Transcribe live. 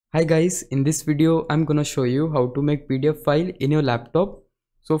Hi guys, in this video I'm gonna show you how to make PDF file in your laptop.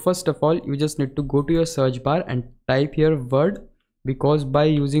 So first of all, you just need to go to your search bar and type here Word, because by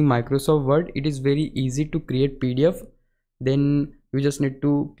using Microsoft Word it is very easy to create PDF. Then you just need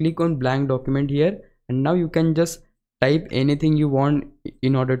to click on blank document here, and now you can just type anything you want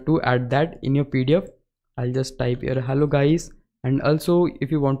in order to add that in your PDF. I'll just type here hello guys, and also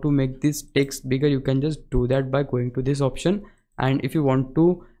if you want to make this text bigger you can just do that by going to this option. And if you want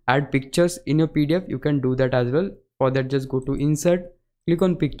to add pictures in your PDF you can do that as well. For that, just go to insert, click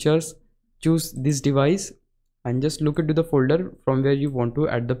on pictures, choose this device and just look into the folder from where you want to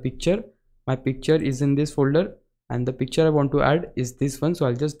add the picture. My picture is in this folder and the picture I want to add is this one, so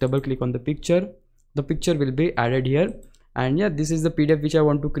I'll just double click on the picture. The picture will be added here, and yeah, this is the PDF which I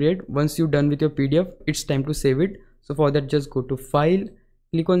want to create. Once you're done with your PDF, it's time to save it. So for that, just go to file,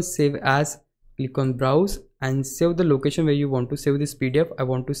 click on save as, click on browse and save the location where you want to save this PDF. I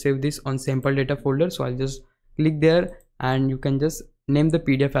want to save this on sample data folder, so I'll just click there, and you can just name the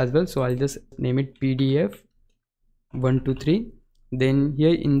PDF as well. So I'll just name it PDF 123. Then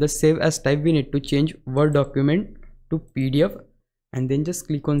here in the save as type we need to change Word document to PDF, and then just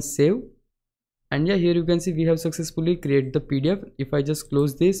click on save. And yeah, here you can see we have successfully created the PDF. If I just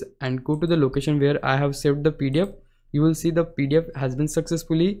close this and go to the location where I have saved the PDF, you will see the PDF has been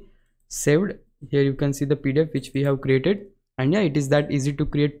successfully saved. Here you can see the PDF which we have created. And yeah, it is that easy to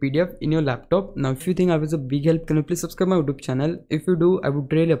create PDF in your laptop. Now if you think I was a big help, can you please subscribe my YouTube channel? If you do, I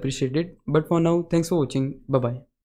would really appreciate it. But for now, thanks for watching. Bye bye.